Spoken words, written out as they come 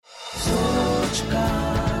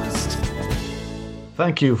Sochcast.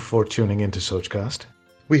 Thank you for tuning into Sochcast.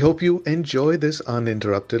 We hope you enjoy this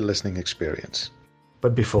uninterrupted listening experience.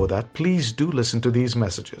 But before that, please do listen to these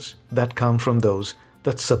messages that come from those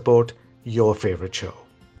that support your favorite show.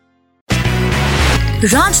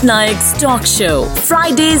 Raj Nayak's Talk Show,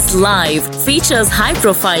 Fridays Live, features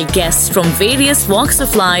high-profile guests from various walks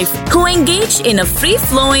of life who engage in a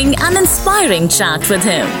free-flowing and inspiring chat with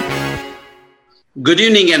him. Good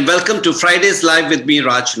evening and welcome to Fridays Live with me,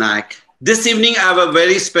 Raj Nayak. This evening, I have a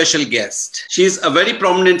very special guest. She is a very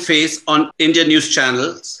prominent face on Indian news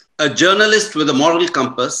channels, a journalist with a moral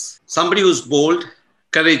compass, somebody who's bold,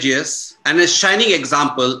 courageous, and a shining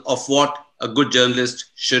example of what a good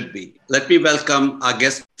journalist should be. Let me welcome our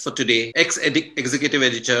guest for today, ex-executive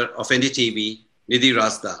editor of NDTV, Nidhi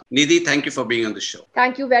Razdan. Nidhi, thank you for being on the show.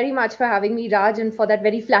 Thank you very much for having me, Raj, and for that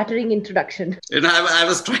very flattering introduction. I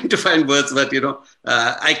was trying to find words, but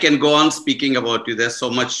I can go on speaking about you. There's so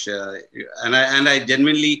much, and I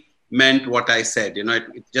genuinely meant what I said.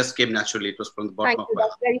 It just came naturally. It was from the bottom of my heart.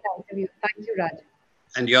 That's very nice of you. Thank you, Raj.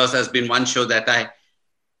 And yours has been one show that I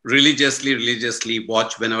religiously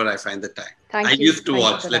watch whenever I find the time. I used to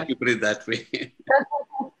watch, let me put it that way.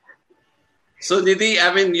 So Nidhi,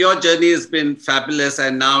 your journey has been fabulous,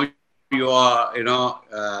 and now you are,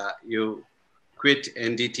 you quit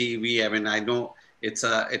NDTV. I know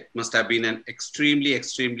it must have been an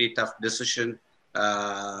extremely tough decision.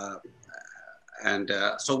 So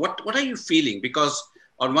what are you feeling? Because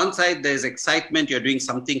on one side, there's excitement. You're doing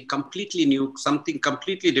something completely new, something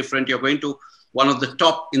completely different. You're going to one of the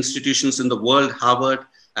top institutions in the world, Harvard,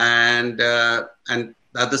 and the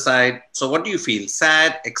other side. So what do you feel?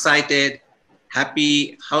 Sad, excited,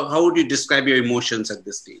 happy? How would you describe your emotions at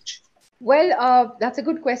this stage? Well, that's a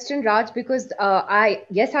good question, Raj, because I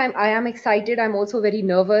am excited. I'm also very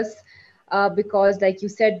nervous because, like you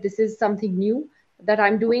said, this is something new that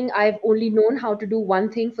I'm doing. I've only known how to do one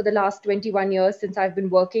thing for the last 21 years since I've been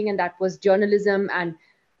working, and that was journalism and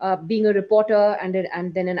being a reporter and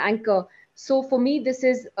then an anchor. So for me, this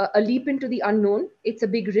is a leap into the unknown. It's a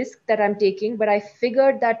big risk that I'm taking, but I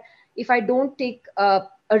figured that if I don't take a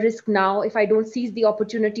risk now, if I don't seize the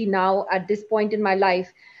opportunity now at this point in my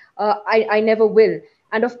life, I never will.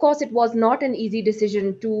 And of course, it was not an easy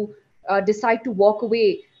decision to decide to walk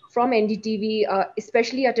away from NDTV,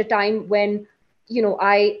 especially at a time when,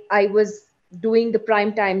 I was doing the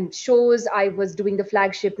primetime shows, I was doing the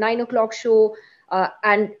flagship 9 o'clock show,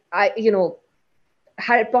 and I,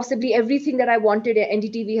 had possibly everything that I wanted.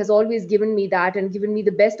 NDTV has always given me that and given me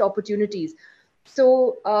the best opportunities.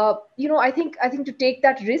 So, I think to take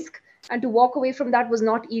that risk and to walk away from that was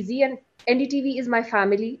not easy. And NDTV is my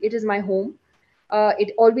family. It is my home.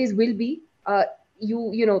 It always will be.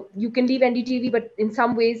 You can leave NDTV, but in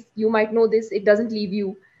some ways, you might know this, it doesn't leave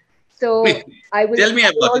you. So I will tell me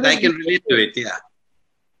about it. I can relate to it. Yeah.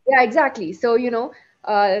 Yeah, exactly. So,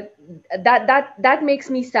 that makes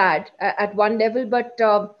me sad at one level, but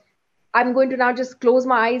I'm going to now just close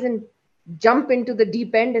my eyes and jump into the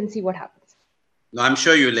deep end and see what happens. No, I'm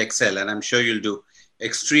sure you'll excel, and I'm sure you'll do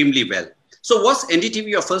extremely well. So was NDTV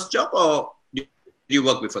your first job, or did you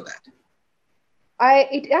work before that?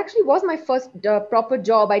 It actually was my first proper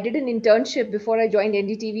job. I did an internship before I joined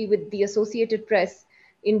NDTV with the Associated Press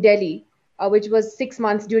in Delhi, which was 6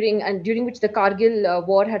 months during which the Kargil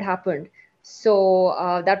war had happened. So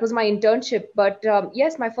that was my internship. But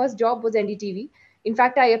yes, my first job was NDTV. In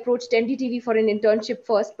fact, I approached NDTV for an internship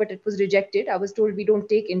first, but it was rejected. I was told we don't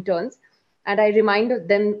take interns. And I remind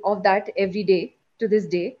them of that every day to this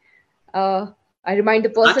day. I remind the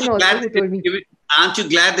person also who told me. Aren't you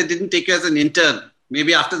glad they didn't take you as an intern?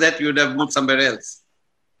 Maybe after that, you would have moved somewhere else.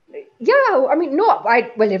 Yeah,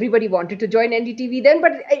 everybody wanted to join NDTV then,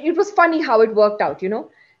 but it was funny how it worked out,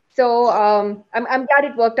 So I'm glad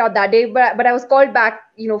it worked out that day, but I was called back,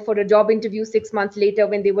 for a job interview 6 months later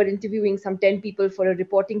when they were interviewing some 10 people for a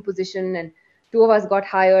reporting position, and 2 of us got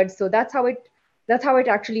hired. So that's how it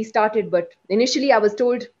actually started. But initially I was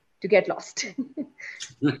told to get lost.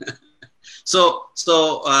 So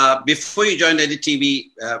before you joined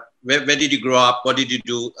NDTV, where did you grow up? What did you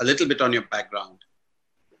do? A little bit on your background.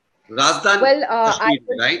 Razdan,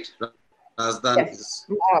 right? Razdan yes. is...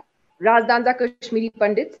 Razdans are Kashmiri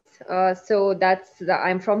Pandits. So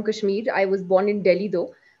I'm from Kashmir. I was born in Delhi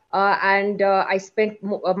though. And I spent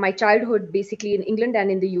my childhood basically in England and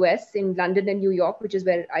in the US, in London and New York, which is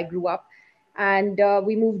where I grew up. And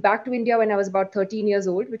we moved back to India when I was about 13 years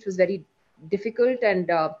old, which was very difficult and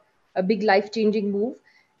a big life-changing move.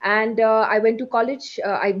 And I went to college.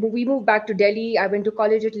 We moved back to Delhi. I went to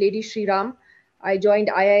college at Lady Shri Ram. I joined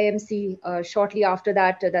IIMC shortly after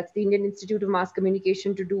that. That's the Indian Institute of Mass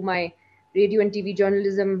Communication, to do my radio and TV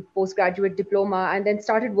journalism postgraduate diploma, and then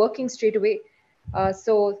started working straight away.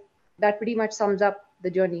 So that pretty much sums up the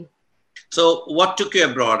journey. So what took you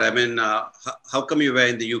abroad? I mean, how come you were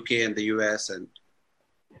in the UK and the US? And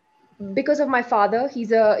because of my father, he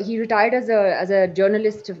retired as a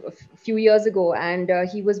journalist a few years ago, and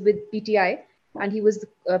he was with PTI, and he was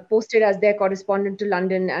posted as their correspondent to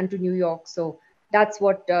London and to New York. So that's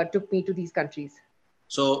what took me to these countries.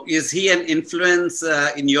 So is he an influence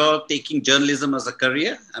in your taking journalism as a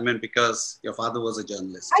career? I mean, because your father was a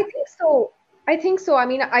journalist. I think so. I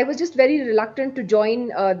mean, I was just very reluctant to join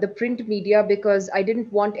the print media because I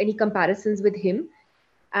didn't want any comparisons with him.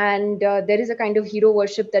 And there is a kind of hero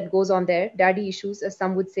worship that goes on there, daddy issues, as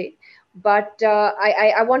some would say. But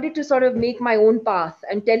I wanted to sort of make my own path,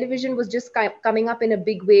 and television was just coming up in a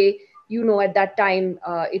big way. At that time,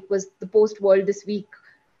 it was the post-World This Week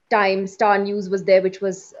time. Star News was there, which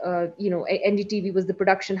was, NDTV was the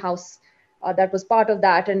production house that was part of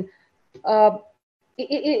that. And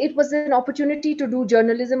it was an opportunity to do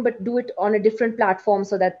journalism, but do it on a different platform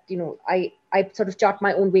so that, I sort of chart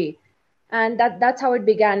my own way. And that's how it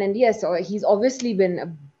began. And yes, he's obviously been a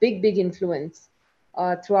big influence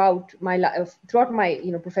throughout my life, throughout my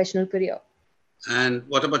professional career. And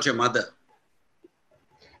what about your mother?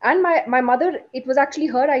 And my mother, it was actually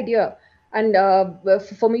her idea, and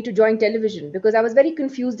for me to join television, because I was very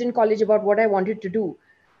confused in college about what I wanted to do.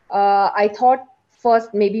 I thought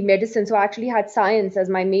first maybe medicine, so I actually had science as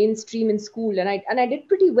my main stream in school, and I did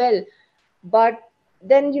pretty well, but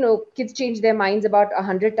then, kids change their minds about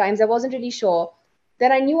 100 times. I wasn't really sure.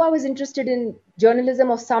 Then I knew I was interested in journalism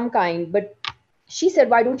of some kind, but she said,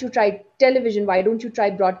 why don't you try television? Why don't you try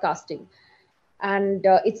broadcasting? And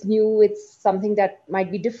it's new, it's something that might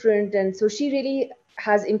be different. And so she really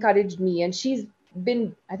has encouraged me, and she's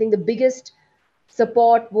been, I think, the biggest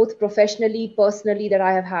support, both professionally, personally, that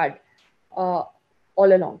I have had all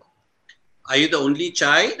along. Are you the only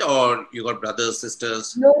child, or you got brothers,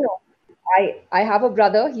 sisters? No. I have a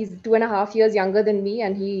brother. He's 2.5 years younger than me,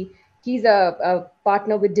 and he's a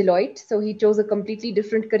partner with Deloitte. So he chose a completely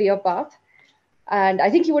different career path. And I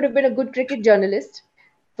think he would have been a good cricket journalist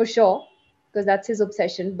for sure, because that's his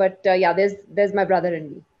obsession. But yeah, there's my brother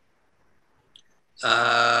and me.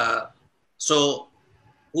 So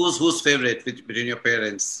who's favorite between your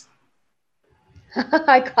parents?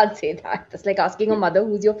 I can't say that. That's like asking a mother,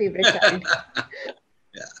 who's your favorite child?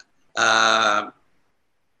 Yeah.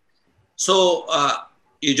 So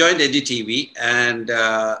you joined NDTV, and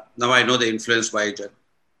now I know the influence why you joined.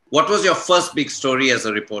 What was your first big story as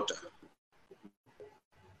a reporter?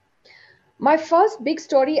 My first big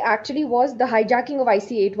story actually was the hijacking of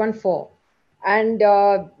IC-814. And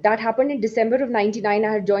that happened in December of 99.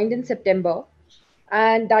 I had joined in September.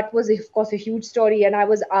 And that was, of course, a huge story. And I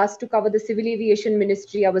was asked to cover the Civil Aviation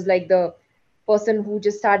Ministry. I was like the person who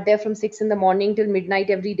just sat there from 6 a.m. till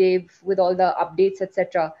midnight every day with all the updates,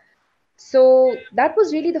 etc. So that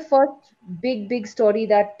was really the first big story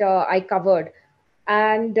that I covered.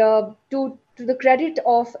 And to the credit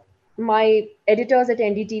of my editors at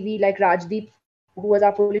NDTV, like Rajdeep, who was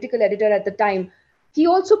our political editor at the time, he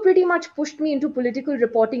also pretty much pushed me into political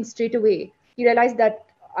reporting straight away. He realized that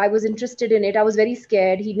I was interested in it. I was very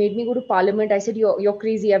scared. He made me go to Parliament. I said, you're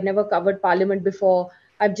crazy. I've never covered Parliament before.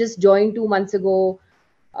 I've just joined 2 months ago.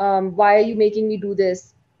 Why are you making me do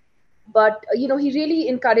this? But, he really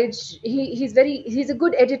encouraged, he's a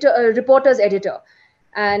good editor, reporter's editor.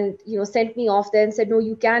 And, sent me off there and said, no,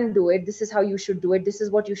 you can do it. This is how you should do it. This is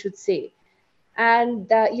what you should say. And,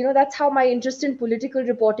 that's how my interest in political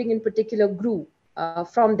reporting in particular grew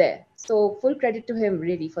from there. So full credit to him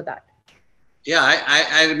really for that. Yeah,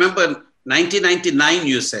 I remember 1999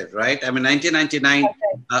 you said, right? I mean, 1999,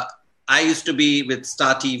 I used to be with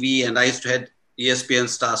Star TV, and I used to head ESPN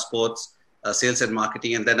Star Sports, sales and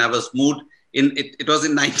marketing. And then I was moved in, it was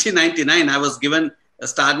in 1999, I was given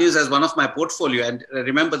Star News as one of my portfolio. And I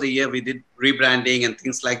remember the year we did rebranding and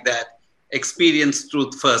things like that. Experience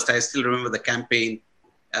truth first. I still remember the campaign,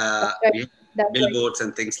 billboards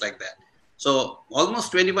and things like that. So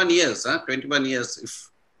almost 21 years, 21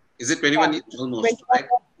 years. Is it 21 years? Almost, 21, right?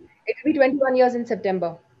 It will be 21 years in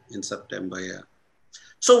September. In September, yeah.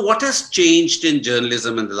 So what has changed in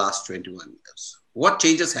journalism in the last 21 years? What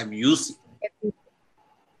changes have you seen?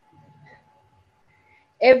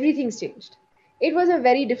 Everything's changed. It was a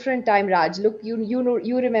very different time, Raj. Look, you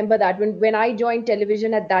remember that when I joined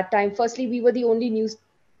television at that time. Firstly, we were the only news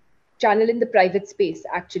channel in the private space.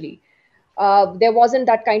 Actually, there wasn't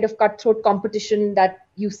that kind of cutthroat competition that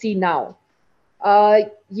you see now.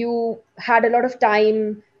 You had a lot of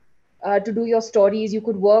time to do your stories. You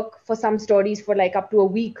could work for some stories for like up to a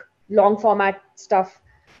week, long format stuff.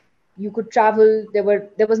 You could travel.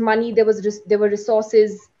 There was money. There were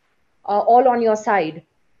resources, all on your side.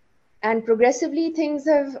 And progressively, things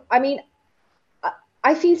have. I mean,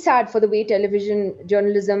 I feel sad for the way television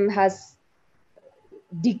journalism has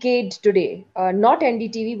decade today. Not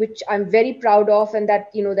NDTV, which I'm very proud of, and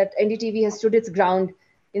that that NDTV has stood its ground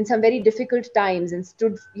in some very difficult times and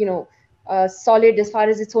stood solid as far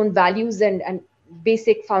as its own values and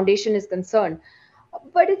basic foundation is concerned.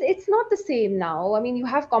 But it's not the same now. I mean, you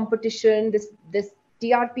have competition. This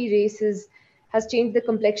TRP races has changed the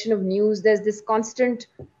complexion of news. There's this constant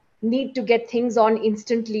need to get things on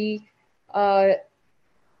instantly.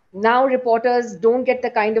 Now reporters don't get the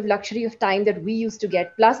kind of luxury of time that we used to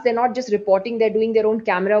get. Plus, they're not just reporting, they're doing their own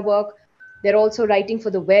camera work. They're also writing for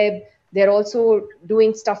the web. They're also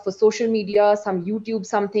doing stuff for social media, some YouTube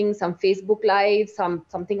something, some Facebook Live,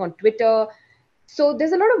 something on Twitter. So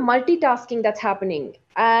there's a lot of multitasking that's happening.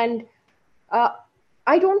 And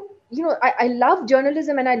I don't, I love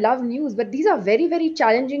journalism and I love news, but these are very, very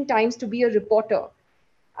challenging times to be a reporter.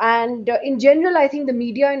 And in general, I think the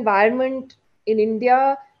media environment in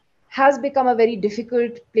India has become a very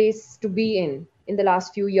difficult place to be in the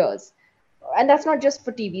last few years. And that's not just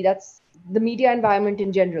for TV, that's the media environment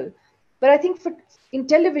in general. But I think in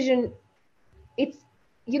television, it's,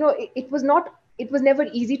 it was never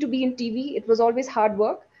easy to be in TV. It was always hard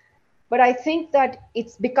work. But I think that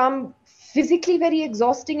it's become physically very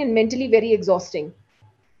exhausting and mentally very exhausting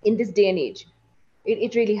in this day and age.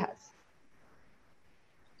 It really has.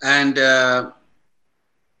 And how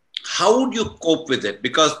would you cope with it?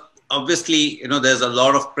 Because obviously, there's a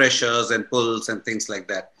lot of pressures and pulls and things like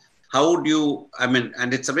that. How would you,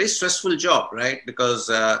 and it's a very stressful job, right?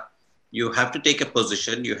 Because you have to take a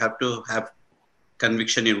position, you have to have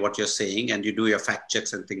conviction in what you're saying, and you do your fact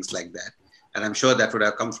checks and things like that. And I'm sure that would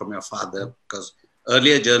have come from your father, because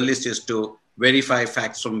earlier journalists used to verify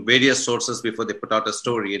facts from various sources before they put out a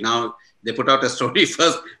story. Now they put out a story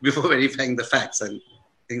first before verifying the facts, and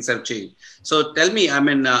things have changed. So tell me,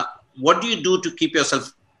 what do you do to keep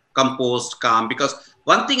yourself composed, calm? Because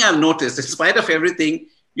one thing I've noticed, in spite of everything,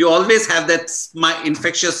 you always have that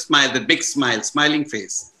infectious smile, the big smile, smiling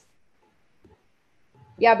face.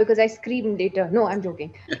 Yeah, because I scream later. No, I'm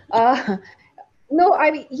joking. No,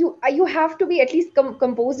 I mean, you have to be at least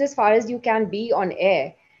composed as far as you can be on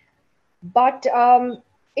air. But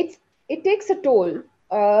it takes a toll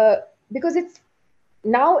because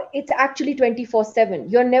now it's actually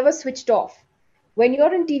 24/7. You're never switched off. When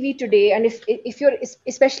you're on TV today, and if you're,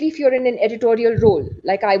 especially if you're in an editorial role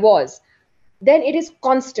like I was, then it is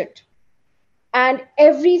constant. And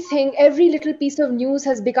every little piece of news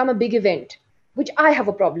has become a big event, which I have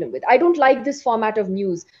a problem with. I don't like this format of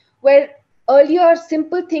news where earlier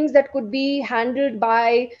simple things that could be handled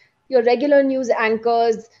by your regular news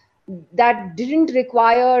anchors that didn't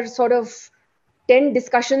require sort of 10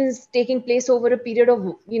 discussions taking place over a period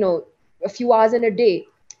of, a few hours in a day.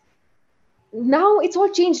 Now it's all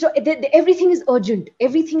changed. So everything is urgent.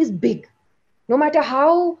 Everything is big, no matter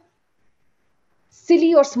how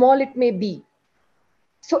silly or small it may be.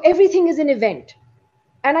 So everything is an event.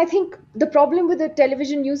 And I think the problem with the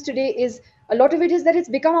television news today is a lot of it is that it's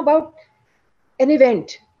become about an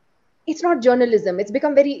event. It's not journalism. It's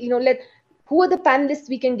become very, who are the panelists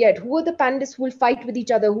we can get? Who are the panelists who will fight with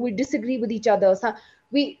each other, who will disagree with each other? So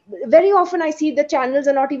very often I see the channels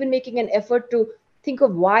are not even making an effort to think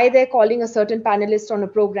of why they're calling a certain panelist on a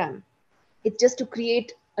program. It's just to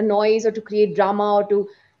create a noise or to create drama or to,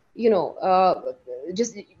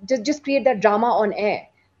 just create that drama on air.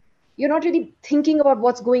 You're not really thinking about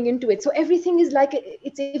what's going into it. So everything is like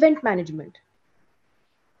it's event management.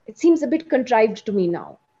 It seems a bit contrived to me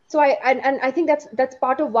now. So I think that's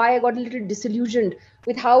part of why I got a little disillusioned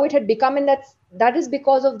with how it had become, and that is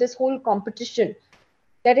because of this whole competition.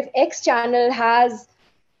 That if X channel has,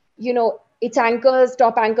 its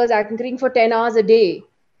top anchors anchoring for 10 hours a day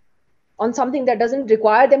on something that doesn't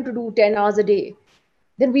require them to do 10 hours a day,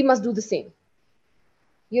 then we must do the same.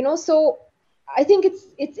 So I think it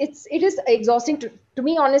is exhausting to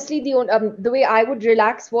me. Honestly, the way I would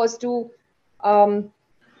relax was to,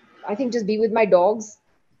 I think, just be with my dogs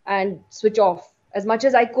and switch off as much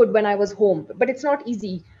as I could when I was home. But it's not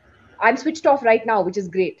easy. I'm switched off right now, which is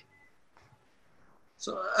great.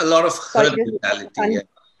 So a lot of herd mentality. Yeah.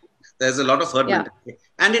 There's a lot of herd mentality.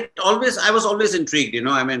 And I was always intrigued,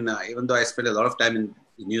 even though I spent a lot of time in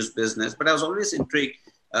the news business, but I was always intrigued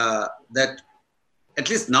that at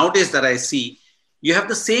least nowadays that I see, you have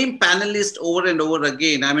the same panelist over and over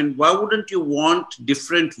again. Why wouldn't you want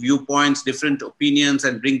different viewpoints, different opinions,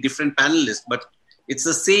 and bring different panelists? But it's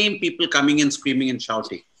the same people coming in, screaming and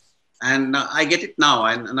shouting. And I get it now.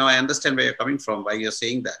 And now I understand where you're coming from, why you're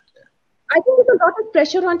saying that. I think there's a lot of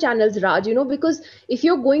pressure on channels, Raj, because if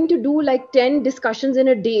you're going to do like 10 discussions in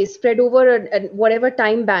a day spread over whatever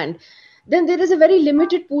time band, then there is a very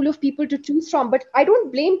limited pool of people to choose from. But I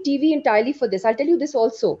don't blame TV entirely for this. I'll tell you this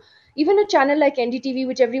also. Even a channel like NDTV,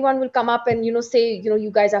 which everyone will come up and, say,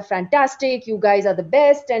 you guys are fantastic, you guys are the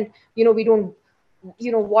best, and, we don't,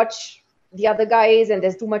 watch the other guys and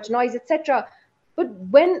there's too much noise, etc. But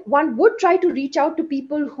when one would try to reach out to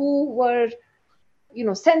people who were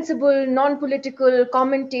sensible, non-political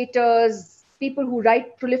commentators, people who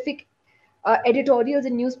write prolific editorials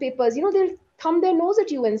in newspapers, they'll thumb their nose at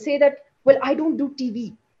you and say that, well, I don't do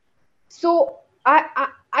TV. So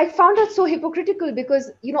I found that so hypocritical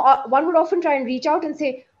because, one would often try and reach out and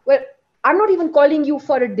say, well, I'm not even calling you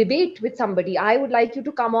for a debate with somebody. I would like you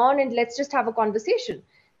to come on and let's just have a conversation.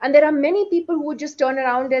 And there are many people who would just turn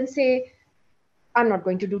around and say, I'm not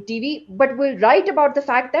going to do TV, but will write about the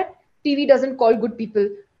fact that TV doesn't call good people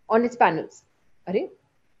on its panels. Right?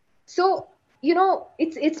 So,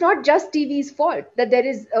 it's not just TV's fault that there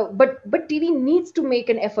is, but TV needs to make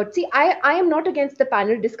an effort. See, I am not against the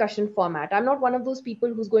panel discussion format. I'm not one of those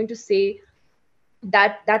people who's going to say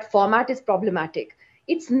that format is problematic.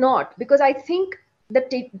 It's not, because I think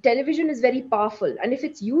that television is very powerful. And if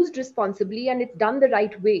it's used responsibly and it's done the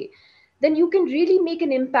right way, then you can really make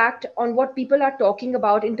an impact on what people are talking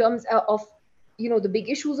about in terms of, the big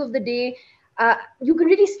issues of the day. You can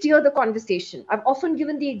really steer the conversation. I've often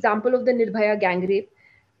given the example of the Nirbhaya gang rape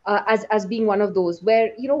as being one of those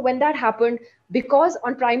where, when that happened, because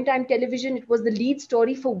on primetime television, it was the lead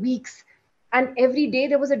story for weeks. And every day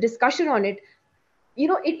there was a discussion on it.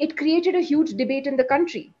 It created a huge debate in the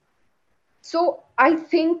country. So I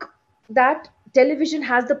think that television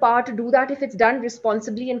has the power to do that if it's done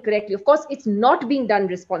responsibly and correctly. Of course, it's not being done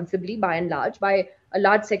responsibly by and large by a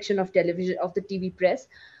large section of television, of the TV press.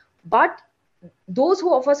 But those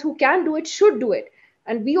of us who can do it should do it.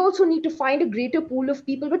 And we also need to find a greater pool of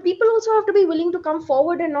people. But people also have to be willing to come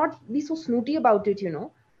forward and not be so snooty about it,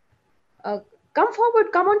 Come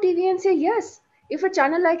forward, come on TV and say yes. If a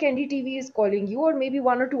channel like NDTV is calling you, or maybe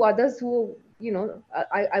one or two others who,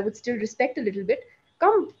 I would still respect a little bit,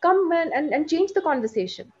 come and change the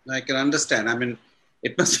conversation. I can understand. I mean,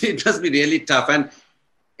 it must be really tough. And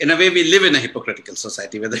in a way, we live in a hypocritical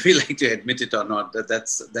society, whether we like to admit it or not.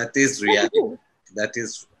 That is reality. That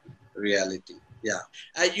is reality. Yeah.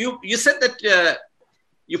 You said that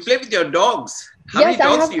you play with your dogs. How many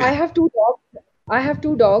dogs do you have? I have 2 dogs. I have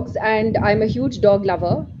 2 dogs, and I'm a huge dog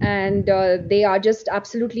lover, and they are just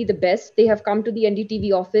absolutely the best. They have come to the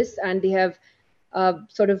NDTV office, and they have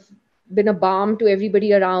sort of been a balm to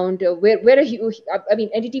everybody around. We're a huge,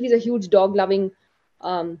 NDTV is a huge dog loving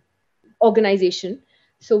organization.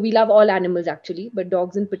 So we love all animals actually, but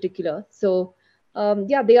dogs in particular. So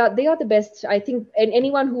they are the best. I think, and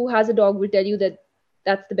anyone who has a dog will tell you that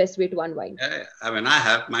that's the best way to unwind. I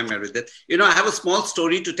have my memory with it. I have a small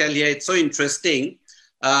story to tell here. It's so interesting.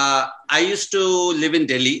 I used to live in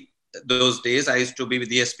Delhi those days. I used to be with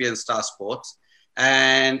ESPN Star Sports,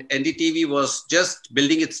 and NDTV was just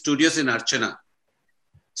building its studios in Archana.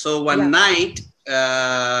 So one night,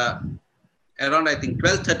 around I think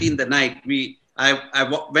 12:30 in the night, I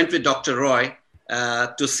went with Dr. Roy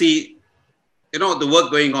to see, the work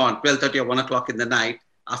going on. 12:30 or 1 o'clock in the night.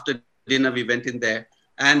 After dinner, we went in there.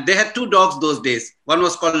 And they had 2 dogs those days. One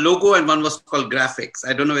was called Logo and one was called Graphics.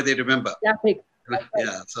 I don't know whether they remember. Graphics.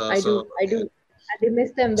 Yeah. I do. I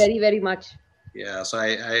miss them very, very much. Yeah. So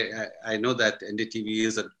I know that NDTV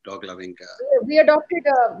is a dog loving. We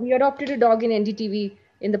adopted a dog in NDTV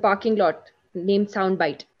in the parking lot named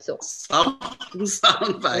Soundbite. So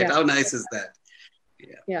Soundbite. Yeah. How nice is that?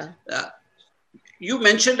 Yeah. You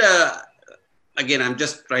mentioned, again, I'm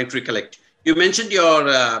just trying to recollect. You mentioned your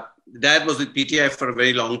dad was with PTI for a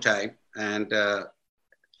very long time. And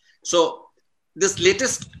so this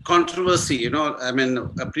latest controversy,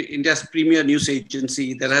 India's premier news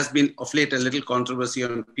agency, there has been of late a little controversy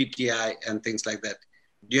on PTI and things like that.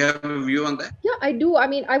 Do you have a view on that? Yeah, I do.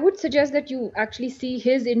 I would suggest that you actually see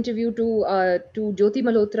his interview to Jyoti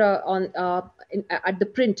Malhotra at the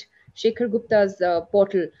Print, Shekhar Gupta's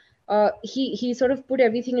portal. He sort of put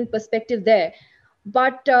everything in perspective there.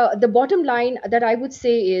 But the bottom line that I would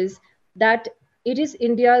say is that it is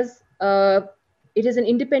it is an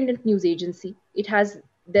independent news agency.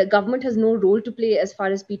 The government has no role to play as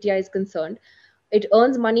far as PTI is concerned. It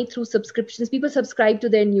earns money through subscriptions. People subscribe to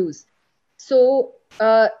their news. So,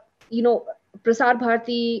 Prasar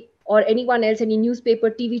Bharati or anyone else, any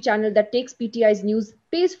newspaper, TV channel that takes PTI's news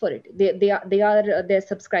pays for it. They are their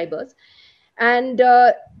subscribers. And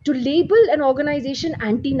to label an organization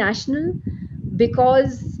anti-national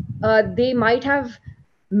because they might have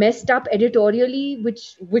messed up editorially,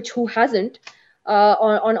 which who hasn't,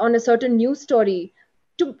 on a certain news story,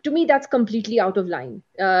 to me that's completely out of line.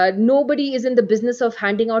 Nobody is in the business of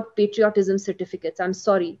handing out patriotism certificates. I'm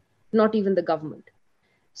sorry, not even the government.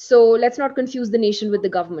 So let's not confuse the nation with the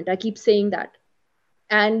government. I keep saying that.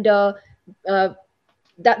 And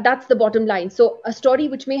that's the bottom line. So a story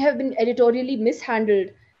which may have been editorially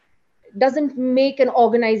mishandled doesn't make an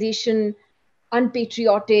organization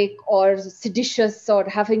unpatriotic or seditious or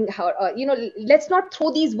having, let's not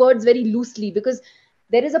throw these words very loosely, because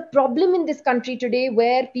there is a problem in this country today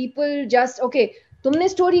where people just, okay, tumne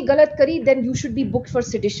story galat kari, then you should be booked for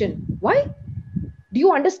sedition. Why? Do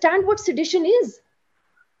you understand what sedition is?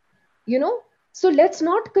 So let's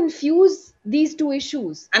not confuse these two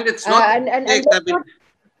issues. And it's not,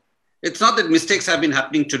 it's not that mistakes have been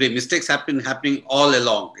happening today. Mistakes have been happening all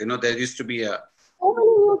along. There used to be so many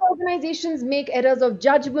news organizations make errors of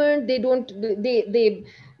judgment. They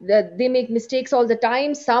make mistakes all the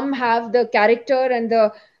time. Some have the character and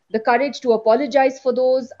the courage to apologize for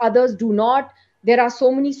those. Others do not. There are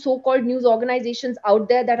so many so-called news organizations out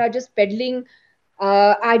there that are just peddling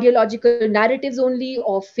ideological narratives only,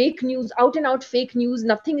 or fake news, out and out fake news.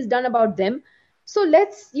 Nothing is done about them. So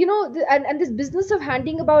let's, and this business of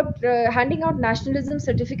handing out nationalism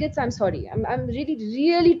certificates, I'm sorry, I'm really,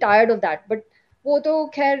 really tired of that. But wo to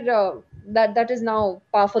khair, that is now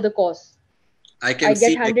par for the course. I get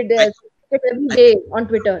handed every day on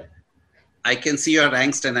Twitter. I can see your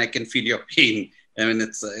angst and I can feel your pain. I mean,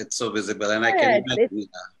 it's so visible, and I can imagine.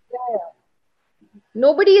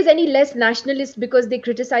 Nobody is any less nationalist because they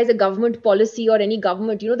criticize a government policy or any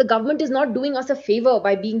government. The government is not doing us a favor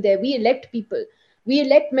by being there. We elect people. We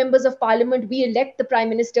elect members of parliament. We elect the prime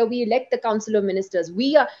minister. We elect the council of ministers.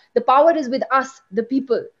 The power is with us, the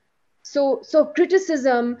people. So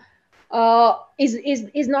criticism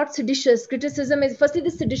is not seditious. Criticism is, firstly,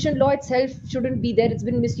 the sedition law itself shouldn't be there. It's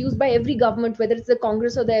been misused by every government, whether it's the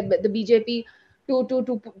Congress or the BJP,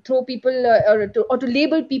 to throw people or to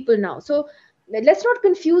label people now. So let's not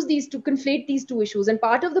conflate these two issues. And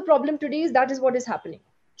part of the problem today is that is what is happening.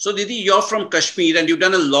 So Nidhi, you're from Kashmir and you've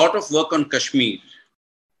done a lot of work on Kashmir,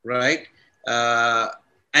 right?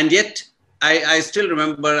 And yet I still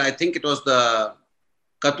remember, I think it was the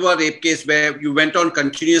Katwa rape case where you went on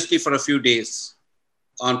continuously for a few days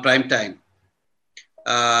on prime time.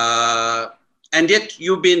 And yet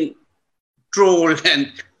you've been trolled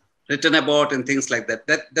and written about and things like that.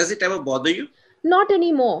 Does it ever bother you? Not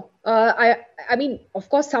anymore. I mean, of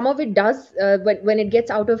course, some of it does when it gets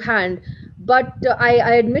out of hand. But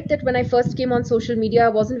I admit that when I first came on social media, I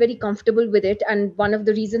wasn't very comfortable with it. And one of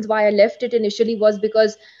the reasons why I left it initially was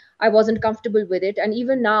because I wasn't comfortable with it. And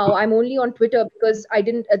even now, I'm only on Twitter because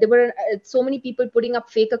there were so many people putting up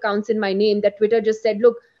fake accounts in my name that Twitter just said,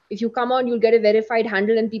 look, if you come on, you'll get a verified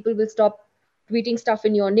handle and people will stop tweeting stuff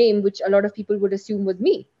in your name, which a lot of people would assume was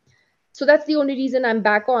me. So that's the only reason I'm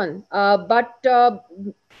back on. But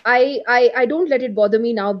I don't let it bother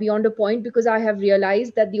me now beyond a point, because I have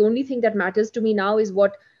realized that the only thing that matters to me now is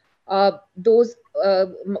what my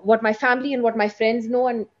family and what my friends know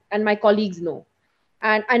and my colleagues know,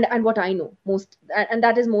 and what I know most, and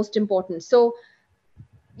that is most important. So,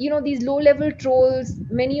 these low-level trolls,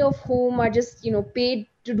 many of whom are just, paid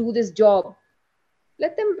to do this job,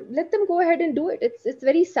 let them go ahead and do it. It's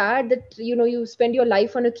very sad that you spend your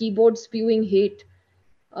life on a keyboard spewing hate.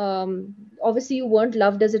 Obviously you weren't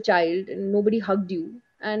loved as a child and nobody hugged you,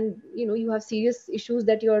 and you have serious issues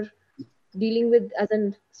that you're dealing with as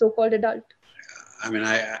a so-called adult. I mean,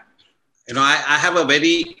 I have a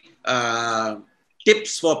very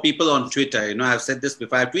tips for people on Twitter. I've said this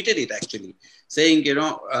before. I've tweeted it actually, saying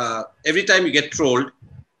every time you get trolled,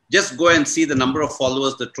 just go and see the number of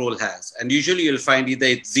followers the troll has. And usually you'll find either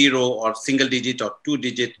it's 0 or single digit or 2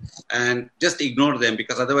 digit, and just ignore them,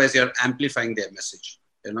 because otherwise you're amplifying their message,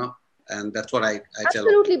 and that's what I tell.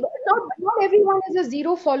 Absolutely. But not everyone is a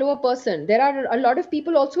 0 follower person. There are a lot of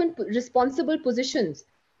people also in responsible positions,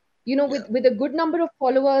 with a good number of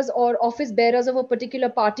followers or office bearers of a particular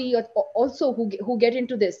party also who get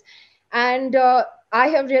into this. And I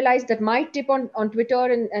have realized that my tip on Twitter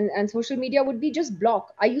and social media would be just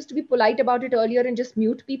block. I used to be polite about it earlier and just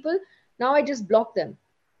mute people. Now I just block them.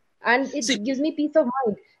 And it gives me peace of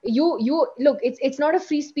mind. You look, it's not a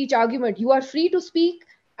free speech argument. You are free to speak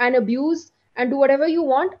and abuse and do whatever you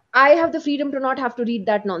want. I have the freedom to not have to read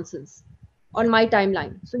that nonsense on my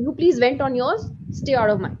timeline. So you please vent on yours, stay out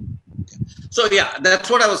of mine. So yeah, that's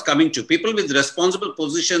what I was coming to. People with responsible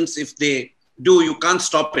positions, if they do, you can't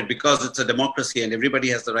stop it, because it's a democracy and everybody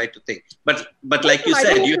has the right to think. But like you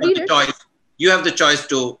said, you have the choice. You have the choice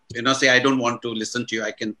to say, I don't want to listen to you.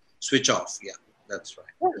 I can switch off. Yeah, That's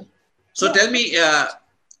right. So tell me,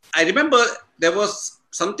 I remember there was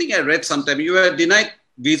something I read sometime. You were denied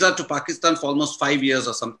visa to Pakistan for almost 5 years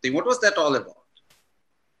or something. What was that all about?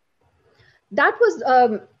 That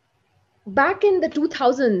was back in the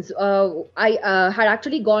 2000s. I had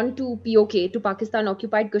actually gone to POK, to Pakistan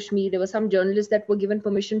Occupied Kashmir. There were some journalists that were given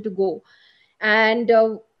permission to go. And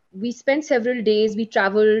we spent several days. We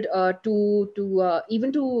traveled to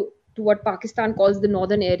even to what Pakistan calls the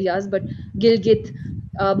northern areas, but Gilgit,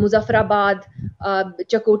 Muzaffarabad,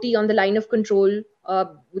 Chakoti on the line of control,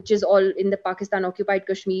 which is all in the Pakistan occupied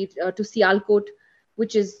Kashmir, to Sialkot,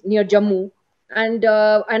 which is near Jammu. And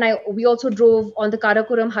we also drove on the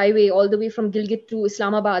Karakoram highway all the way from Gilgit to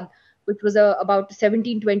Islamabad, which was about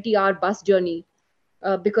 17-20 hour bus journey,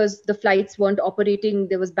 because the flights weren't operating.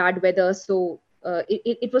 There was bad weather. So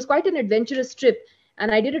it was quite an adventurous trip. And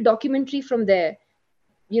I did a documentary from there,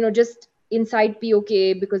 just inside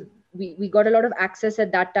POK, because we got a lot of access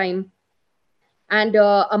at that time. And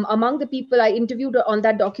among the people I interviewed on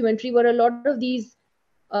that documentary were a lot of these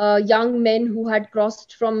young men who had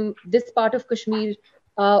crossed from this part of Kashmir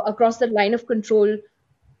across the line of control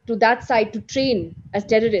to that side to train as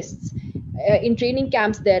terrorists in training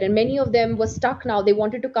camps there. And many of them were stuck now. They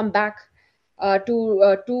wanted to come back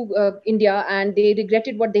to India, and they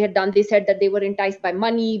regretted what they had done. They said that they were enticed by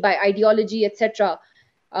money, by ideology, etc.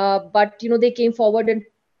 But they came forward and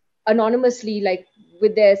anonymously, like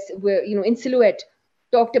with their, in silhouette,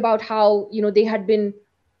 talked about how they had been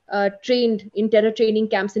trained in terror training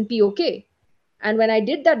camps in POK. And when I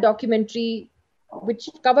did that documentary, which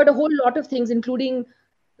covered a whole lot of things, including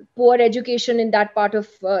poor education in that part of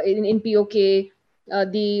in POK,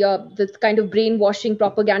 the kind of brainwashing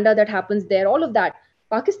propaganda that happens there, all of that,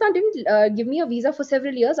 Pakistan didn't give me a visa for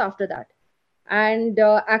several years after that. And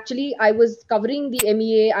actually, I was covering the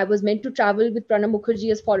MEA. I was meant to travel with Pranab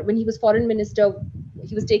Mukherjee when he was foreign minister.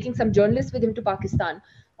 He was taking some journalists with him to Pakistan.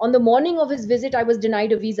 On the morning of his visit, I was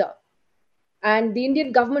denied a visa. And the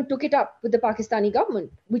Indian government took it up with the Pakistani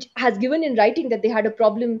government, which has given in writing that they had a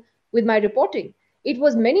problem with my reporting. It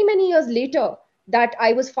was many, many years later that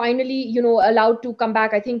I was finally, allowed to come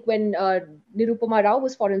back. I think when Nirupama Rao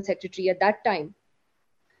was foreign secretary at that time.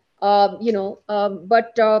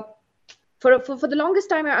 But for the longest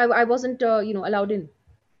time, I wasn't, allowed in.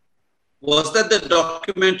 Was that the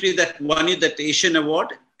documentary that won you that Asian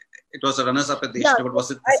award? It was a runners-up at the Asian Award.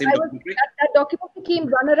 Was it the same documentary? That documentary came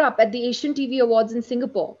runner-up at the Asian TV Awards in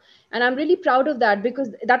Singapore. And I'm really proud of that,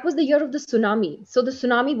 because that was the year of the tsunami. So the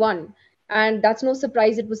tsunami won. And that's no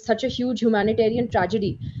surprise. It was such a huge humanitarian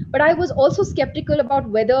tragedy. But I was also skeptical about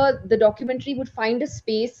whether the documentary would find a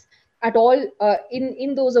space at all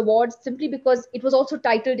in those awards, simply because it was also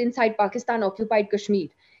titled Inside Pakistan Occupied Kashmir.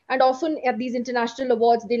 And often at these international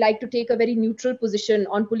awards, they like to take a very neutral position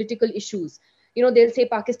on political issues. They'll say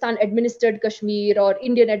Pakistan administered Kashmir or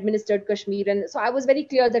Indian administered Kashmir. And so I was very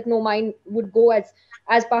clear that no, mine would go as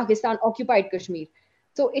Pakistan occupied Kashmir.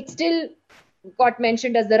 So it still got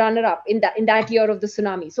mentioned as the runner-up in that year of the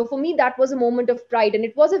tsunami. So for me, that was a moment of pride, and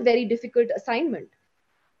it was a very difficult assignment.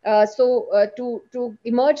 To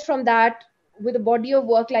emerge from that with a body of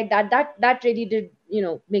work like that really did,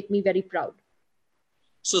 make me very proud.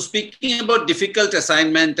 So speaking about difficult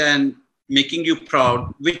assignment and making you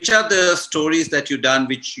proud, which are the stories that you've done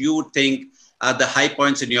which you think are the high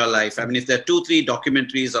points in your life? I mean, if there are 2-3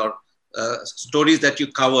 documentaries or stories that you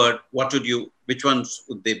covered, which ones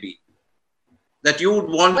would they be that you would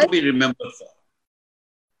want to be remembered for?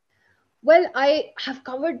 Well, I have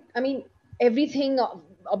covered, everything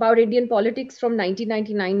about Indian politics from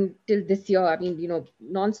 1999 till this year.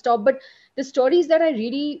 Non-stop. But the stories that I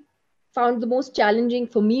really found the most challenging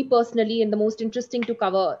for me personally and the most interesting to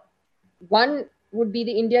cover, one would be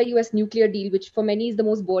the India-US nuclear deal, which for many is the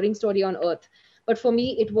most boring story on earth. But for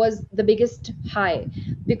me, it was the biggest high,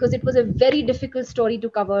 because it was a very difficult story to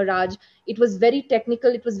cover, Raj. It was very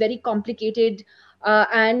technical. It was very complicated.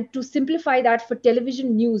 And to simplify that for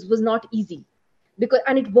television news was not easy.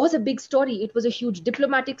 And it was a big story. It was a huge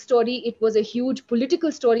diplomatic story. It was a huge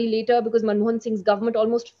political story later, because Manmohan Singh's government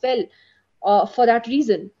almost fell for that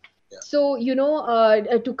reason. Yeah. So,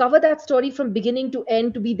 to cover that story from beginning to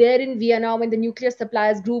end, to be there in Vienna when the nuclear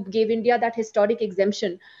suppliers group gave India that historic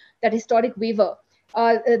exemption, that historic waiver,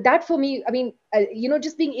 that for me,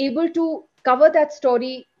 just being able to cover that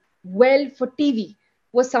story well for TV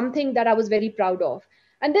was something that I was very proud of.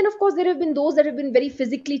 And then, of course, there have been those that have been very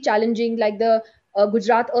physically challenging, like the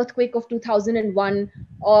Gujarat earthquake of 2001,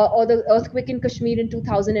 or the earthquake in Kashmir in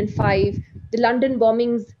 2005, the London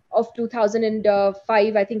bombings of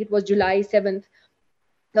 2005, I think it was July 7th,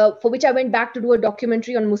 for which I went back to do a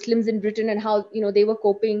documentary on Muslims in Britain and how, they were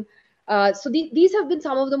coping. These have been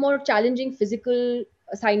some of the more challenging physical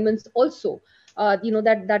assignments also,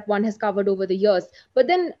 that one has covered over the years. But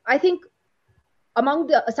then I think among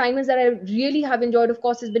the assignments that I really have enjoyed, of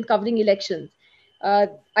course, has been covering elections. Uh,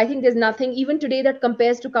 I think there's nothing even today that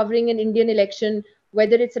compares to covering an Indian election,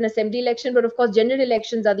 whether it's an assembly election, but of course, general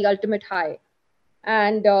elections are the ultimate high.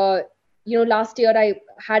 And last year I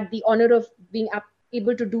had the honor of being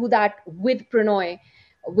able to do that with Pranoy,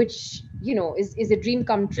 which is a dream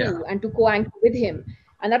come Yeah. true, and to co-anchor with him.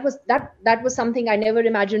 And that was something I never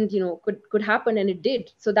imagined could happen, and it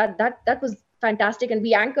did. So that was fantastic. And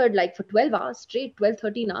we anchored like for 12 hours straight, 12,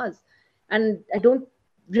 13 hours, and I don't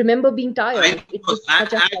remember being tired. It was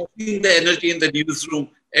such a I've seen the energy in the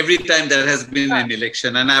newsroom every time there has been an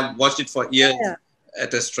election, and I've watched it for years. Yeah.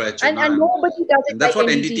 At a stretch, and nobody does it like what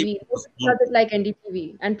NDTV. Nobody does it like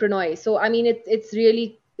NDTV and Pranoy. So I mean, it's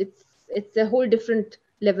really it's a whole different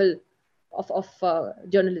level of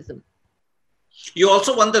journalism. You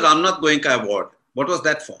also won the Ramnath Goenka Award. What was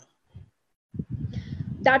that for?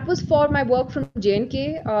 That was for my work from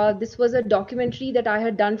J&K. This was a documentary that I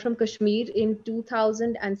had done from Kashmir in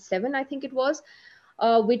 2007, I think it was,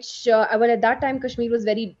 which well, at that time Kashmir was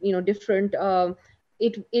very different.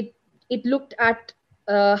 It looked at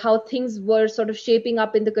how things were sort of shaping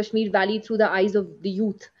up in the Kashmir Valley through the eyes of the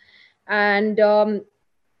youth. And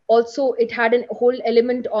also it had a whole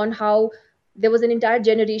element on how there was an entire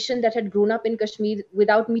generation that had grown up in Kashmir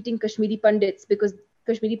without meeting Kashmiri Pandits, because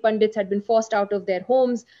Kashmiri Pandits had been forced out of their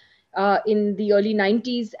homes in the early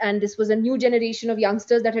 90s. And this was a new generation of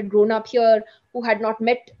youngsters that had grown up here who had not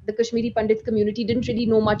met the Kashmiri Pandit community, didn't really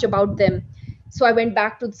know much about them. So I went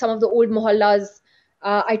back to some of the old mohallas.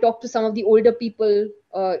 I talked to some of the older people,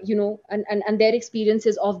 and their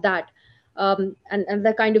experiences of that, and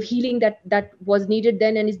the kind of healing that was needed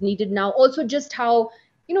then and is needed now. Also, just how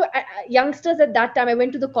youngsters at that time. I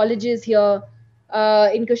went to the colleges here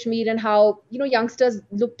in Kashmir, and how youngsters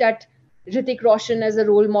looked at Hrithik Roshan as a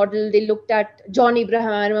role model. They looked at John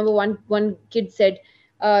Abraham. I remember one kid said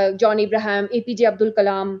John Abraham, APJ Abdul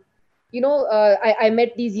Kalam. I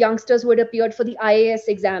met these youngsters who had appeared for the IAS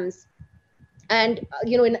exams. And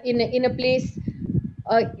in a place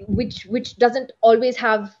which doesn't always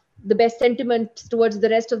have the best sentiments towards the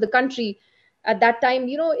rest of the country at that time,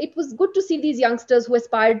 it was good to see these youngsters who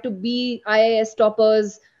aspired to be IAS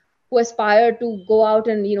toppers, who aspired to go out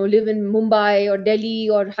and live in Mumbai or Delhi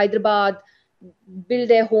or Hyderabad, build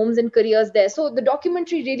their homes and careers there. So the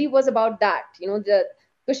documentary really was about that, the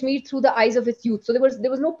Kashmir through the eyes of its youth. So there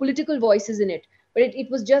was no political voices in it, but it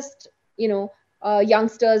was just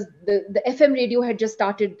youngsters. The FM radio had just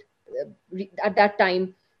started at that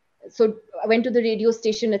time, so I went to the radio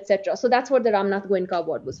station, etc. So that's what the Ramnath Goenka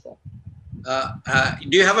Award was for.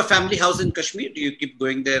 Do you have a family house in Kashmir? Do you keep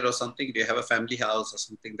going there or something? Do you have a family house or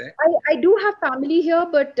something there? I do have family here,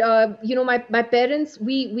 but my parents,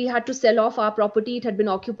 we had to sell off our property. It had been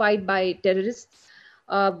occupied by terrorists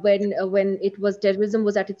when terrorism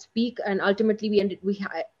was at its peak, and ultimately we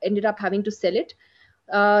ended up having to sell it.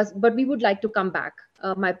 But we would like to come back.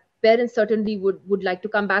 My parents certainly would like to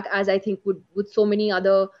come back, as I think would so many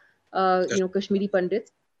other Kashmiri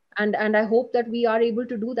Pandits, and I hope that we are able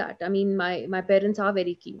to do that. I mean, my parents are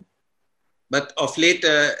very keen. But of late,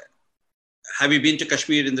 have you been to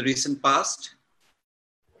Kashmir in the recent past?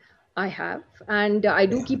 I have, and I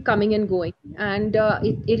do keep coming and going, and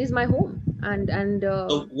it is my home. And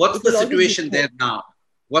so what's the situation there now?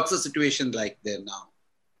 What's the situation like there now?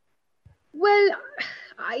 Well,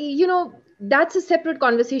 that's a separate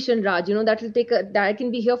conversation, Raj. That will that I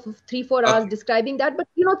can be here for 3-4 hours describing that. But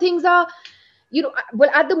things are, well,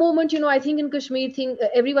 at the moment, I think in Kashmir,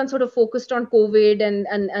 everyone sort of focused on COVID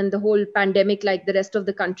and the whole pandemic, like the rest of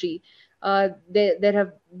the country. There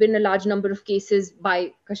have been a large number of cases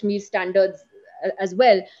by Kashmir standards as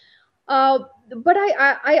well. But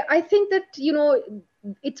I think that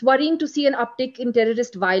it's worrying to see an uptick in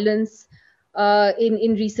terrorist violence.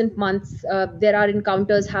 In recent months, there are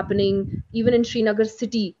encounters happening even in Srinagar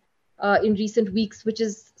city in recent weeks, which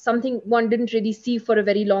is something one didn't really see for a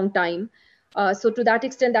very long time. So to that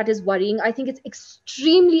extent, that is worrying. I think it's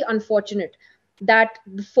extremely unfortunate that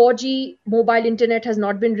the 4G mobile internet has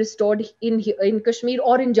not been restored in Kashmir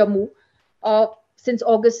or in Jammu since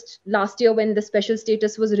August last year, when the special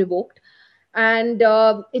status was revoked. And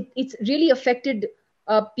it's really affected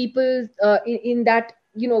people in that,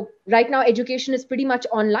 right now education is pretty much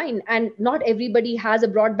online, and not everybody has a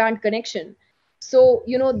broadband connection. So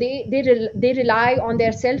they rely on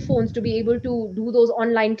their cell phones to be able to do those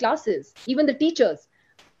online classes, even the teachers.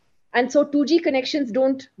 And so 2G connections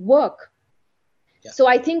don't work. Yeah. So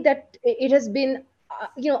I think that it has been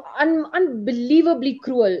unbelievably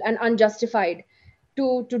cruel and unjustified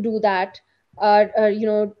to do that,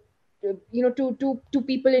 to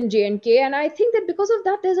people in J&K. And I think that because of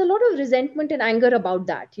that, there's a lot of resentment and anger about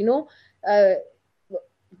that, uh,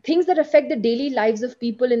 things that affect the daily lives of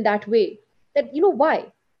people in that way. That,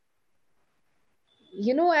 why?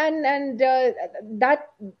 And that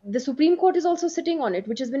the Supreme Court is also sitting on it,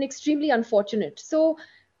 which has been extremely unfortunate. So,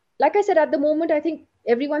 like I said, at the moment, I think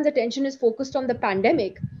everyone's attention is focused on the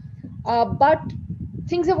pandemic, but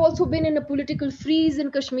things have also been in a political freeze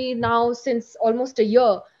in Kashmir now since almost a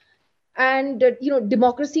year. And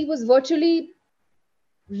democracy was virtually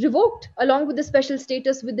revoked, along with the special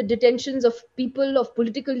status, with the detentions of people, of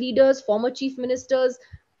political leaders, former chief ministers.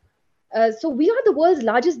 So we are the world's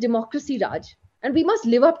largest democracy, Raj, and we must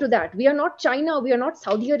live up to that. We are not China, we are not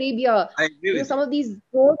Saudi Arabia. I agree with Some you. of these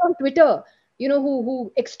trolls on Twitter,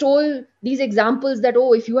 who extol these examples that,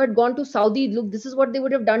 oh, if you had gone to Saudi, look, this is what they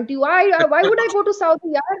would have done to you. Why would I go to Saudi?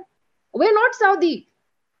 Yaar? We're not Saudi.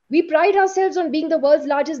 We pride ourselves on being the world's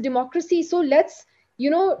largest democracy. So let's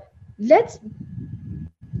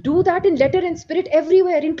do that in letter and spirit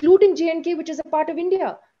everywhere, including J&K, which is a part of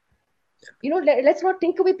India. Let's not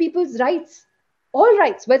take away people's rights, all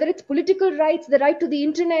rights, whether it's political rights, the right to the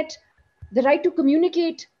internet, the right to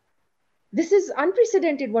communicate. This is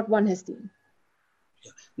unprecedented what one has seen.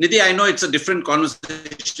 Nidhi, I know it's a different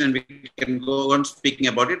conversation and we can go on speaking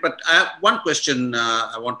about it, but I have one question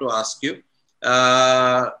I want to ask you.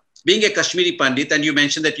 Being a Kashmiri Pandit, and you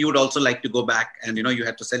mentioned that you would also like to go back and, you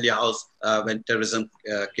had to sell your house when terrorism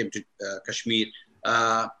came to Kashmir.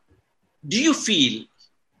 Do you feel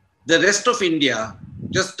the rest of India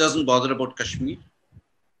just doesn't bother about Kashmir?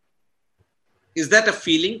 Is that a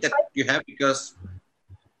feeling that you have? Because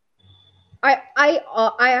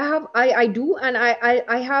I do, and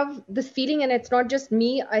I have this feeling, and it's not just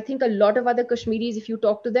me. I think a lot of other Kashmiris, if you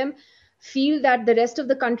talk to them, feel that the rest of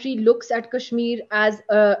the country looks at Kashmir as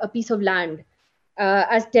a piece of land,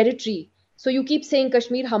 as territory. So you keep saying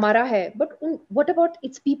Kashmir hamara hai, but what about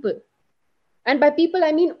its people? And by people,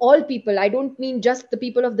 I mean all people. I don't mean just the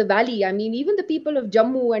people of the valley. I mean even the people of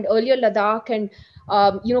Jammu and earlier Ladakh and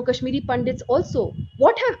Kashmiri Pandits also.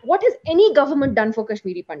 What has any government done for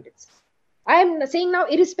Kashmiri Pandits? I am saying now,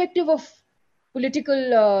 irrespective of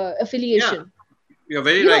political affiliation. Yeah, you're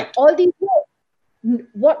very right. All these,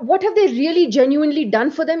 what have they really genuinely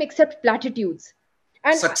done for them except platitudes?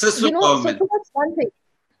 And successful government. So that's one thing.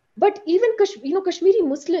 But even Kashmiri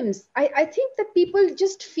Muslims, I think that people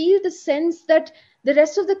just feel the sense that the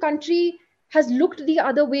rest of the country has looked the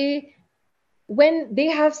other way when they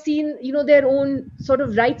have seen their own sort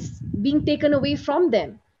of rights being taken away from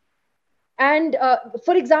them. And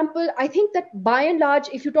for example, I think that by and large,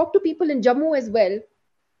 if you talk to people in Jammu as well,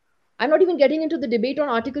 I'm not even getting into the debate on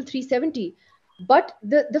Article 370, but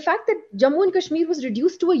the fact that Jammu and Kashmir was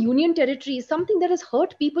reduced to a union territory is something that has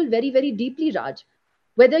hurt people very, very deeply, Raj,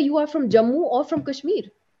 whether you are from Jammu or from Kashmir.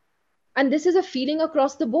 And this is a feeling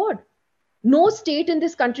across the board. No state in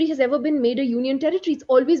this country has ever been made a union territory. It's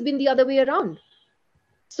always been the other way around.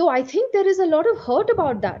 So I think there is a lot of hurt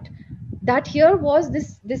about that. That here was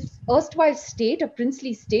this erstwhile state, a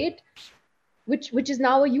princely state, which is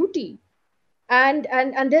now a UT. And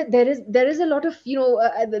there is a lot of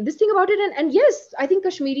this thing about it. And yes, I think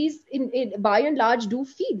Kashmiris in by and large do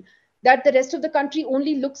feel that the rest of the country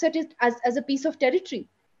only looks at it as a piece of territory,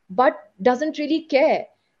 but doesn't really care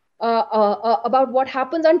about what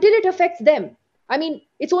happens until it affects them. I mean,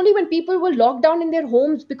 it's only when people were locked down in their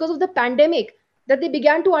homes because of the pandemic that they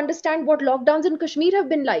began to understand what lockdowns in Kashmir have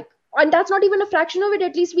been like. And that's not even a fraction of it.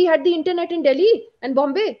 At least we had the internet in Delhi and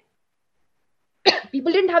Bombay.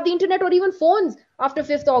 People didn't have the internet or even phones after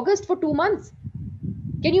 5th August for 2 months.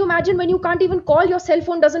 Can you imagine when you can't even call, your cell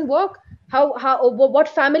phone doesn't work? What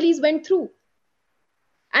families went through?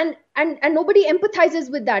 And nobody empathizes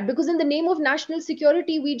with that, because in the name of national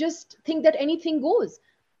security, we just think that anything goes.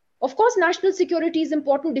 Of course, national security is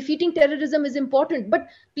important. Defeating terrorism is important. But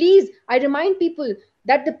please, I remind people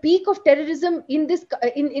that the peak of terrorism in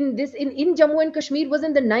Jammu and Kashmir was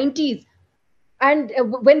in the 90s, and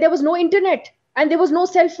when there was no internet and there was no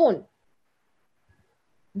cell phone.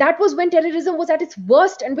 That was when terrorism was at its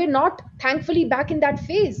worst, and we're not, thankfully, back in that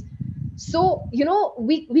phase. So,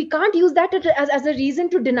 we can't use that as a reason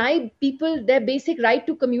to deny people their basic right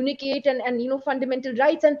to communicate and fundamental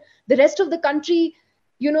rights. And the rest of the country,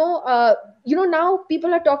 now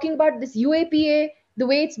people are talking about this UAPA, the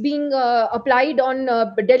way it's being applied on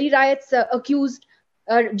Delhi riots accused.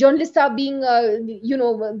 Journalists are being,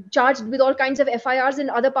 charged with all kinds of FIRs in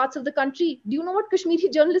other parts of the country. Do you know what Kashmiri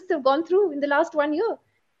journalists have gone through in the last 1 year,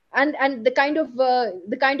 and the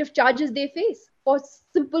kind of charges they face? for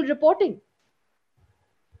simple reporting.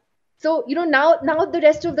 So, now the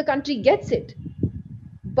rest of the country gets it.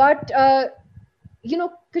 But,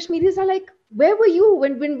 Kashmiris are like, where were you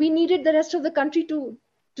when we needed the rest of the country to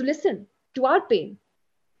listen to our pain?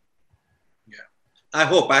 Yeah. I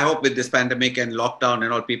hope with this pandemic and lockdown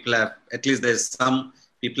and all, people have, at least there's some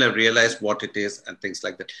people have realized what it is and things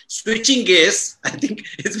like that. Switching gears, I think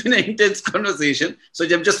it's been an intense conversation. So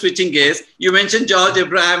I'm just switching gears. You mentioned George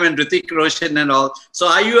Abraham and Hrithik Roshan and all. So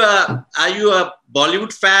are you a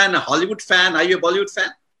Bollywood fan, a Hollywood fan? Are you a Bollywood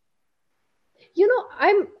fan?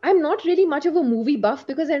 I'm not really much of a movie buff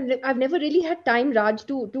because I've never really had time, Raj,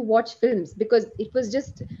 to watch films, because it was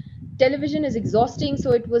just, television is exhausting.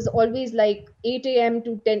 So it was always like 8 a.m.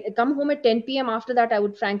 to 10, come home at 10 p.m. After that, I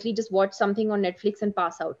would frankly just watch something on Netflix and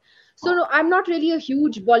pass out. So no, I'm not really a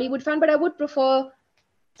huge Bollywood fan, but I would prefer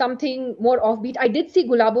something more offbeat. I did see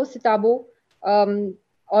Gulabo Sitabo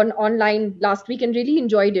online last week and really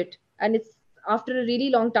enjoyed it. And it's after a really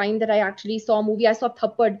long time that I actually saw a movie. I saw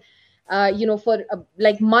Thappad, for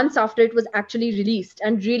like months after it was actually released,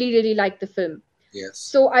 and really, really liked the film. Yes.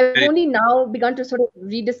 So I've only now begun to sort of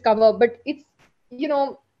rediscover, but it's,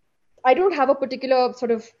 I don't have a particular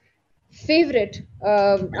sort of favorite.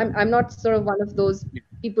 I'm not sort of one of those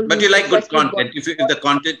people. But you like good content.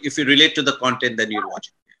 If you relate to the content, then you'll watch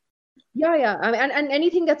it. Yeah. And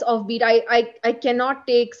anything that's offbeat, I cannot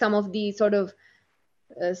take some of the sort of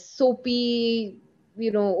soapy,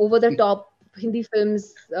 over the top Hindi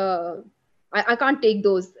films. I can't take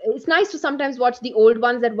those. It's nice to sometimes watch the old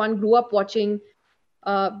ones that one grew up watching,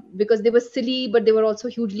 because they were silly, but they were also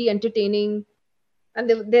hugely entertaining, and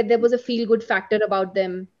there was a feel-good factor about